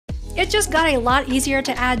It just got a lot easier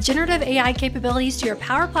to add generative AI capabilities to your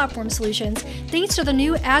Power Platform solutions thanks to the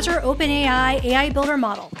new Azure OpenAI AI Builder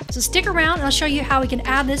model. So stick around and I'll show you how we can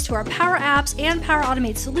add this to our Power Apps and Power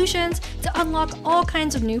Automate solutions to unlock all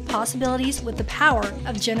kinds of new possibilities with the power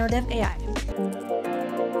of generative AI.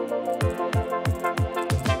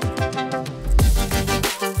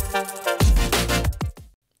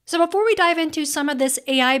 So before we dive into some of this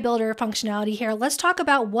AI Builder functionality here, let's talk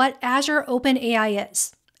about what Azure OpenAI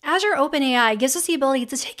is. Azure OpenAI gives us the ability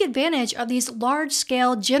to take advantage of these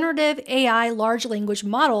large-scale generative AI large language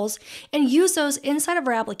models and use those inside of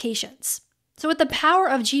our applications. So with the power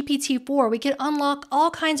of GPT-4, we can unlock all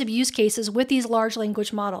kinds of use cases with these large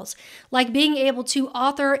language models, like being able to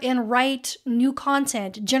author and write new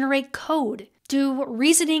content, generate code, do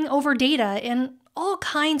reasoning over data, and all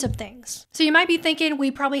kinds of things. So you might be thinking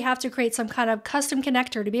we probably have to create some kind of custom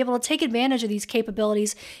connector to be able to take advantage of these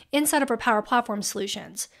capabilities inside of our Power Platform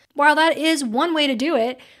solutions. While that is one way to do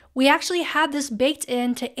it, we actually have this baked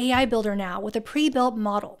into AI Builder now with a pre-built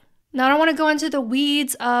model. Now, I don't want to go into the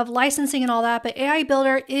weeds of licensing and all that, but AI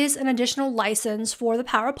Builder is an additional license for the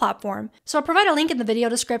Power Platform. So I'll provide a link in the video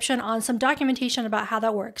description on some documentation about how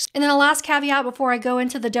that works. And then a last caveat before I go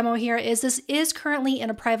into the demo here is this is currently in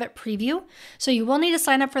a private preview. So you will need to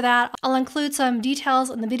sign up for that. I'll include some details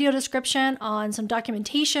in the video description on some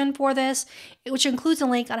documentation for this, which includes a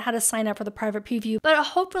link on how to sign up for the private preview. But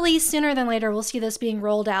hopefully sooner than later, we'll see this being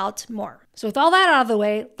rolled out more. So with all that out of the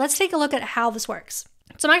way, let's take a look at how this works.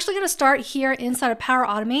 So I'm actually going to start here inside of Power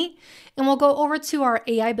Automate, and we'll go over to our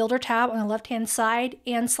AI Builder tab on the left-hand side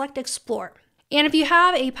and select Explore. And if you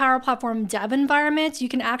have a Power Platform dev environment, you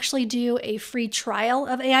can actually do a free trial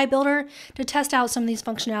of AI Builder to test out some of these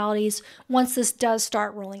functionalities once this does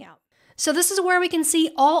start rolling out. So this is where we can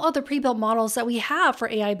see all of the pre-built models that we have for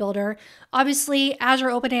AI Builder. Obviously, Azure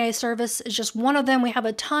OpenAI Service is just one of them. We have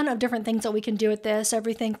a ton of different things that we can do with this,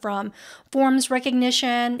 everything from forms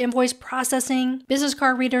recognition, invoice processing, business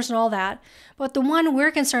card readers, and all that. But the one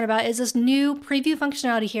we're concerned about is this new preview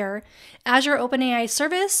functionality here, Azure OpenAI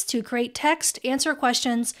Service, to create text, answer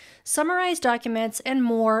questions, summarize documents, and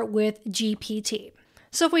more with GPT.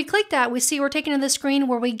 So if we click that, we see we're taken to the screen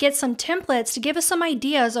where we get some templates to give us some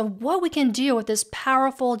ideas of what we can do with this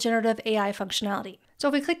powerful generative AI functionality. So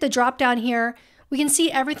if we click the drop down here, we can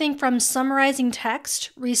see everything from summarizing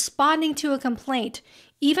text, responding to a complaint,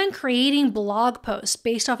 even creating blog posts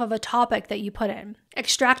based off of a topic that you put in,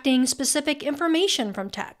 extracting specific information from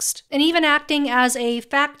text, and even acting as a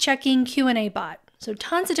fact-checking Q&A bot. So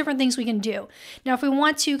tons of different things we can do. Now, if we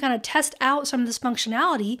want to kind of test out some of this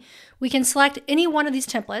functionality, we can select any one of these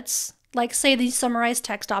templates, like say the summarized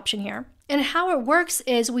text option here. And how it works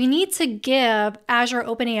is we need to give Azure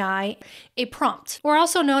OpenAI a prompt, or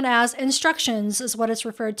also known as instructions is what it's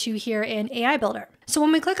referred to here in AI Builder. So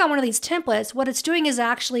when we click on one of these templates, what it's doing is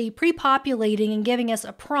actually pre-populating and giving us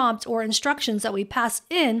a prompt or instructions that we pass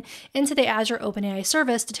into the Azure OpenAI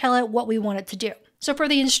service to tell it what we want it to do. So for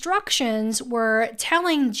the instructions, we're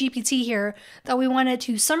telling GPT here that we wanted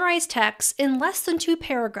to summarize text in less than 2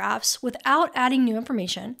 paragraphs without adding new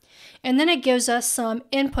information. And then it gives us some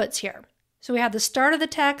inputs here. So we have the start of the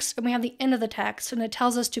text and we have the end of the text, and it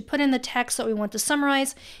tells us to put in the text that we want to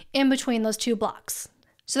summarize in between those 2 blocks.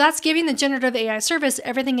 So that's giving the generative AI service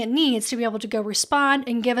everything it needs to be able to go respond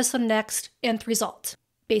and give us the next nth result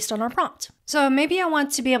based on our prompt. So maybe I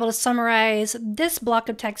want to be able to summarize this block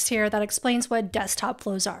of text here that explains what desktop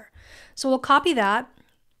flows are. So we'll copy that.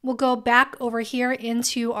 We'll go back over here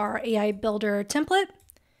into our AI Builder template,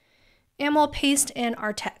 and we'll paste in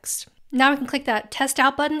our text. Now we can click that test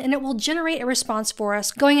out button and it will generate a response for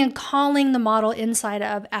us, going and calling the model inside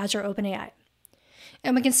of Azure OpenAI.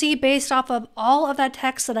 And we can see based off of all of that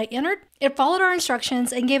text that I entered, it followed our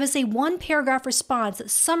instructions and gave us a 1-paragraph response that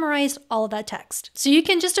summarized all of that text. So you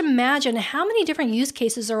can just imagine how many different use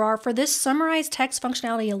cases there are for this summarized text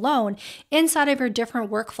functionality alone inside of your different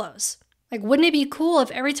workflows. Like, wouldn't it be cool if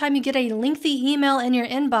every time you get a lengthy email in your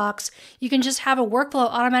inbox, you can just have a workflow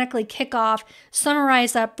automatically kick off,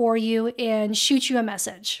 summarize that for you, and shoot you a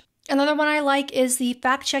message? Another one I like is the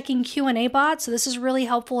fact-checking Q&A bot. So this is really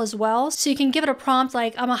helpful as well. So you can give it a prompt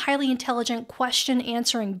like, I'm a highly intelligent question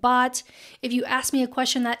answering bot. If you ask me a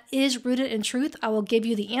question that is rooted in truth, I will give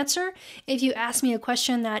you the answer. If you ask me a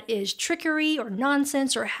question that is trickery or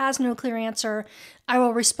nonsense or has no clear answer, I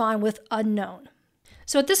will respond with unknown.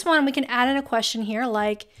 So at this one, we can add in a question here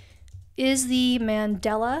like, is the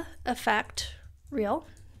Mandela effect real?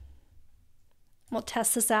 We'll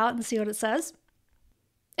test this out and see what it says.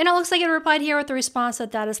 And it looks like it replied here with the response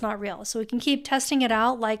that that is not real. So we can keep testing it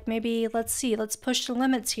out. Like maybe, let's see, let's push the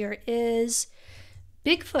limits here. Is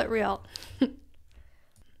Bigfoot real?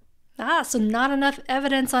 So not enough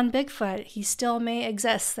evidence on Bigfoot. He still may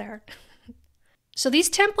exist there. So these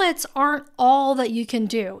templates aren't all that you can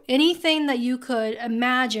do. Anything that you could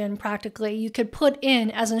imagine practically, you could put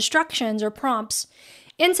in as instructions or prompts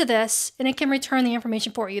into this, and it can return the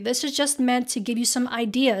information for you. This is just meant to give you some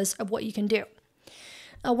ideas of what you can do.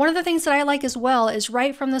 One of the things that I like as well is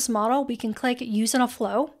right from this model, we can click Use in a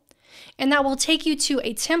Flow, and that will take you to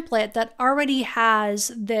a template that already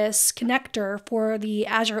has this connector for the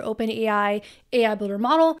Azure OpenAI AI Builder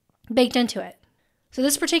model baked into it. So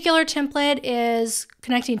this particular template is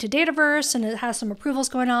connecting to Dataverse and it has some approvals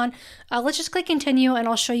going on. Let's just click Continue and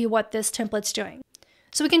I'll show you what this template's doing.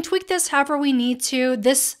 So we can tweak this however we need to.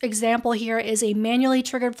 This example here is a manually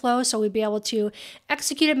triggered flow, so we'd be able to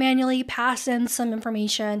execute it manually, pass in some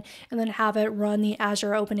information, and then have it run the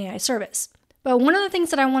Azure OpenAI service. But one of the things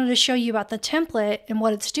that I wanted to show you about the template and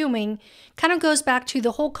what it's doing kind of goes back to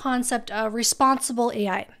the whole concept of responsible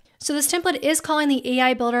AI. So this template is calling the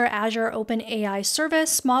AI Builder Azure OpenAI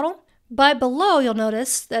Service model, but below you'll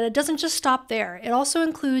notice that it doesn't just stop there. It also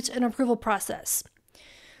includes an approval process.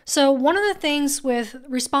 So one of the things with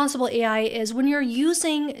responsible AI is when you're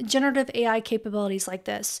using generative AI capabilities like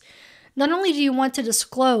this, not only do you want to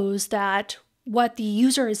disclose that what the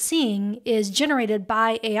user is seeing is generated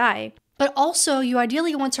by AI, but also you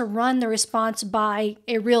ideally want to run the response by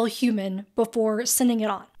a real human before sending it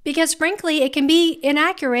on. Because frankly, it can be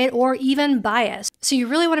inaccurate or even biased. So you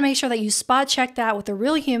really want to make sure that you spot check that with a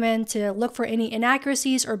real human to look for any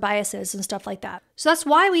inaccuracies or biases and stuff like that. So that's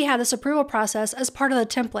why we have this approval process as part of the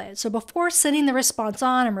template. So before sending the response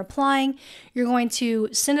on and replying, you're going to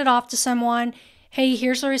send it off to someone. Hey,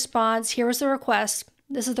 here's the response. Here was the request.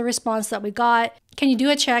 This is the response that we got. Can you do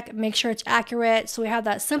a check? Make sure it's accurate. So we have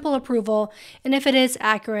that simple approval. And if it is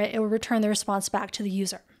accurate, it will return the response back to the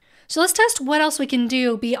user. So let's test what else we can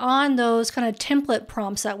do beyond those kind of template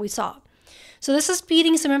prompts that we saw. So this is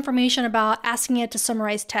feeding some information about asking it to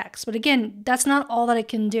summarize text. But again, that's not all that it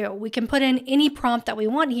can do. We can put in any prompt that we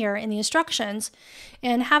want here in the instructions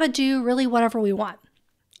and have it do really whatever we want.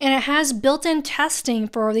 And it has built-in testing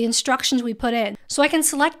for the instructions we put in. So I can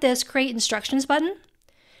select this Create Instructions button,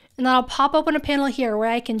 and that'll pop open a panel here where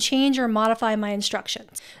I can change or modify my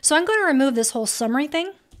instructions. So I'm going to remove this whole summary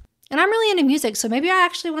thing. And I'm really into music, so maybe I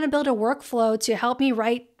actually want to build a workflow to help me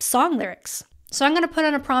write song lyrics. So I'm going to put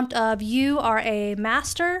in a prompt of, you are a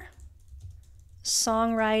master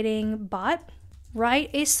songwriting bot. Write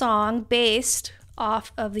a song based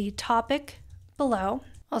off of the topic below.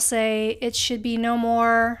 I'll say it should be no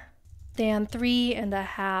more than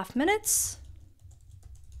 3.5 minutes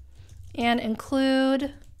and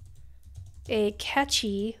include a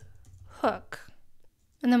catchy hook.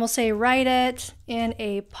 And then we'll say write it in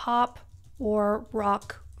a pop or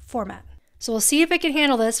rock format. So we'll see if it can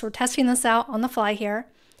handle this. We're testing this out on the fly here.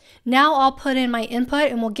 Now I'll put in my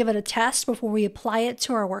input and we'll give it a test before we apply it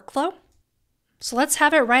to our workflow. So let's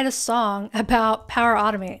have it write a song about Power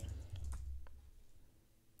Automate.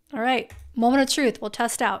 All right, moment of truth, we'll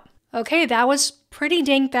test out. Okay, that was pretty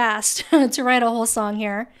dang fast to write a whole song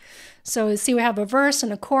here. So see, we have a verse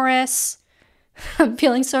and a chorus. I'm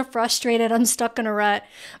feeling so frustrated. I'm stuck in a rut.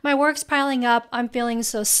 My work's piling up. I'm feeling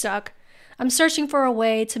so stuck. I'm searching for a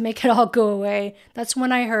way to make it all go away. That's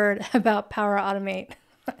when I heard about Power Automate.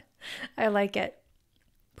 I like it.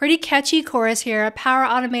 Pretty catchy chorus here. Power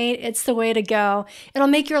Automate, it's the way to go. It'll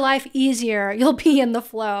make your life easier. You'll be in the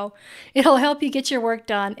flow. It'll help you get your work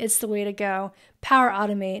done. It's the way to go. Power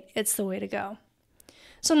Automate, it's the way to go.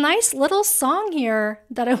 So nice little song here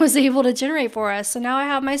that I was able to generate for us. So now I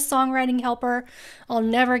have my songwriting helper. I'll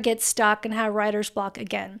never get stuck and have writer's block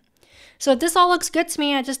again. So if this all looks good to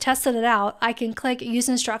me, I just tested it out. I can click Use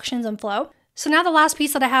Instructions and Flow. So now the last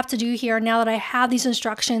piece that I have to do here, now that I have these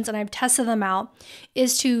instructions and I've tested them out,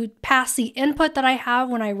 is to pass the input that I have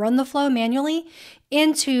when I run the flow manually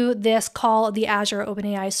into this call of the Azure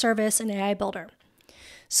OpenAI Service and AI Builder.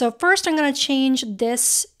 So first I'm going to change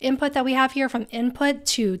this input that we have here from input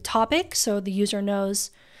to topic so the user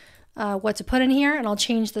knows what to put in here. And I'll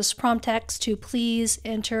change this prompt text to please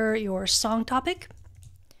enter your song topic.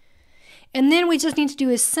 And then we just need to do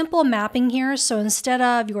a simple mapping here. So instead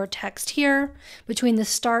of your text here between the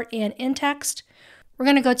start and end text, we're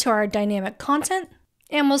going to go to our dynamic content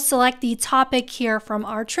and we'll select the topic here from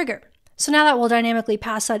our trigger. So now that will dynamically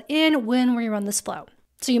pass that in when we run this flow.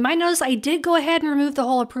 So you might notice I did go ahead and remove the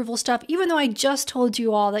whole approval stuff, even though I just told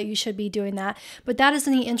you all that you should be doing that. But that is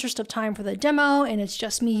in the interest of time for the demo, and it's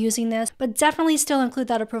just me using this. But definitely still include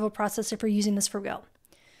that approval process if you're using this for real.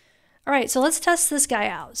 All right, so let's test this guy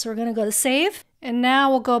out. So we're gonna go to save, and now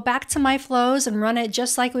we'll go back to my flows and run it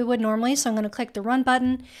just like we would normally. So I'm gonna click the run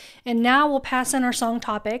button, and now we'll pass in our song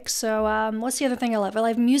topic. So what's the other thing I love? I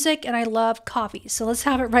love music and I love coffee. So let's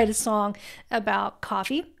have it write a song about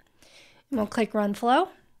coffee. And we'll click run flow.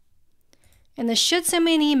 And this should send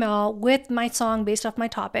me an email with my song based off my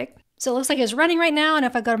topic. So it looks like it's running right now, and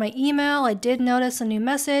if I go to my email, I did notice a new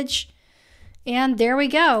message. And there we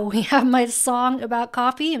go. We have my song about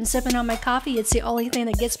coffee. I'm sipping on my coffee. It's the only thing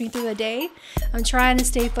that gets me through the day. I'm trying to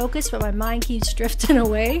stay focused, but my mind keeps drifting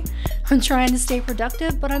away. I'm trying to stay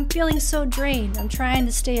productive, but I'm feeling so drained. I'm trying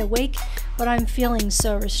to stay awake, but I'm feeling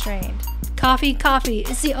so restrained. Coffee, coffee,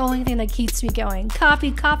 it's the only thing that keeps me going.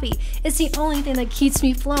 Coffee, coffee, it's the only thing that keeps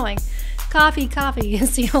me flowing. Coffee, coffee,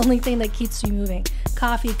 it's the only thing that keeps me moving.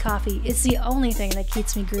 Coffee, coffee, it's the only thing that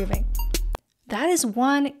keeps me grooving. That is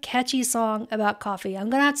one catchy song about coffee. I'm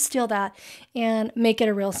gonna have to steal that and make it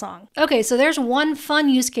a real song. Okay, so there's one fun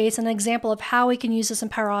use case, an example of how we can use this in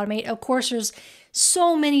Power Automate. Of course, there's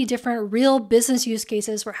so many different real business use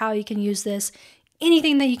cases for how you can use this.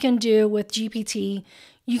 Anything that you can do with GPT,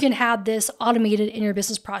 you can have this automated in your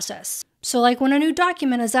business process. So like when a new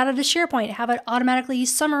document is added to SharePoint, have it automatically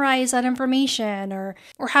summarize that information, or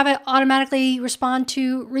have it automatically respond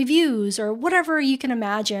to reviews, or whatever you can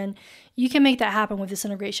imagine. You can make that happen with this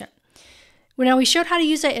integration. Well, now we showed how to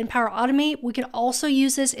use it in Power Automate. We can also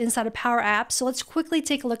use this inside of Power Apps. So let's quickly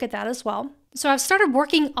take a look at that as well. So I've started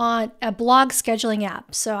working on a blog scheduling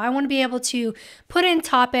app. So I want to be able to put in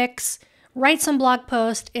topics, write some blog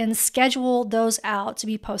posts, and schedule those out to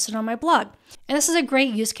be posted on my blog. And this is a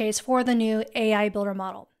great use case for the new AI Builder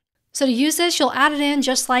model. So to use this, you'll add it in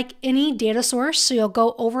just like any data source. So you'll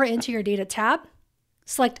go over into your data tab,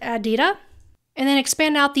 select add data, and then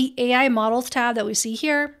expand out the AI models tab that we see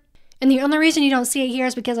here. And the only reason you don't see it here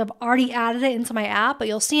is because I've already added it into my app, but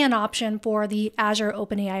you'll see an option for the Azure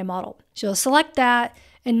OpenAI model. So you'll select that,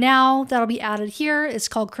 and now that'll be added here. It's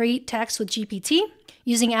called Create Text with GPT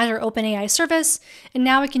using Azure OpenAI Service. And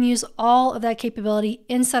now we can use all of that capability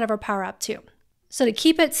inside of our Power App too. So to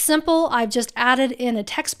keep it simple, I've just added in a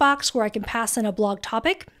text box where I can pass in a blog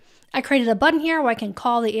topic. I created a button here where I can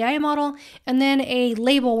call the AI model, and then a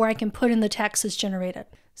label where I can put in the text that's generated.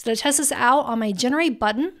 So to test this out on my generate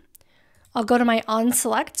button, I'll go to my on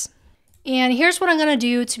select, and here's what I'm gonna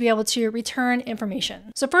do to be able to return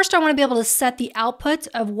information. So first I wanna be able to set the output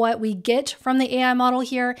of what we get from the AI model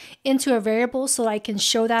here into a variable so that I can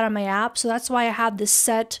show that on my app. So that's why I have this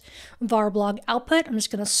set var blog output. I'm just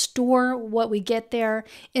gonna store what we get there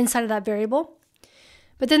inside of that variable.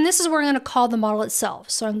 But then this is where I'm going to call the model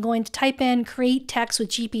itself. So I'm going to type in create text with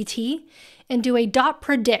GPT and do a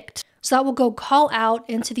 .predict. So that will go call out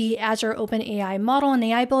into the Azure OpenAI model and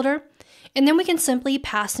AI builder. And then we can simply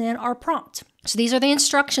pass in our prompt. So these are the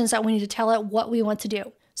instructions that we need to tell it what we want to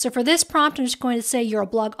do. So for this prompt, I'm just going to say you're a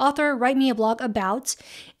blog author, write me a blog about,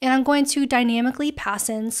 and I'm going to dynamically pass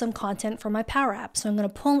in some content from my Power App. So I'm going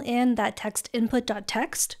to pull in that text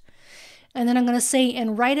input.txt. And then I'm going to say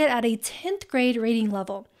and write it at a 10th grade reading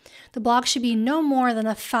level. The blog should be no more than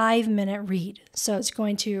a 5-minute read. So it's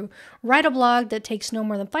going to write a blog that takes no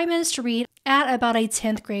more than 5 minutes to read at about a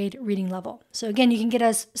 10th grade reading level. So again, you can get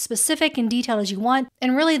as specific and detailed as you want,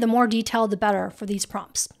 and really the more detailed the better for these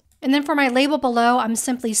prompts. And then for my label below, I'm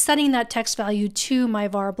simply setting that text value to my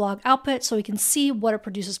var blog output so we can see what it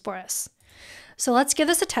produces for us. So let's give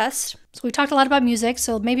this a test. So we talked a lot about music,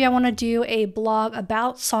 so maybe I want to do a blog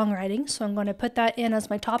about songwriting. So I'm going to put that in as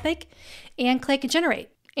my topic and click generate.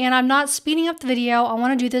 And I'm not speeding up the video. I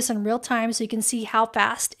want to do this in real time so you can see how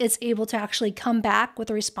fast it's able to actually come back with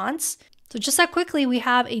a response. So just that quickly, we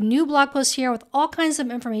have a new blog post here with all kinds of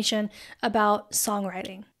information about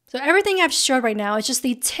songwriting. So everything I've showed right now is just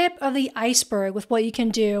the tip of the iceberg with what you can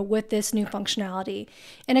do with this new functionality.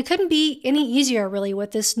 And it couldn't be any easier really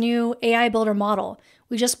with this new AI Builder model.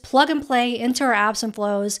 We just plug and play into our apps and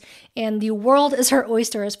flows, and the world is our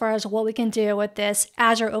oyster as far as what we can do with this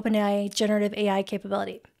Azure OpenAI generative AI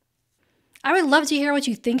capability. I would love to hear what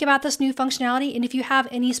you think about this new functionality, and if you have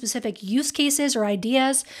any specific use cases or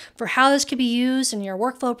ideas for how this could be used in your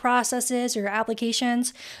workflow processes or your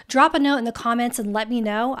applications, drop a note in the comments and let me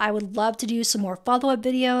know. I would love to do some more follow-up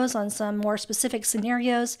videos on some more specific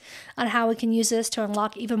scenarios on how we can use this to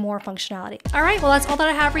unlock even more functionality. All right, well, that's all that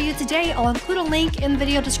I have for you today. I'll include a link in the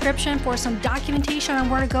video description for some documentation on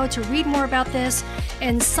where to go to read more about this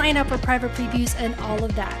and sign up for private previews and all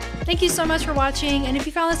of that. Thank you so much for watching, and if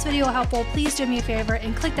you found this video helpful, please do me a favor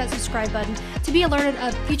and click that subscribe button to be alerted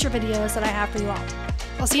of future videos that I have for you all.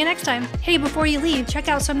 I'll see you next time. Hey, before you leave, check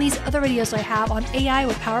out some of these other videos I have on AI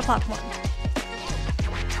with Power Platform.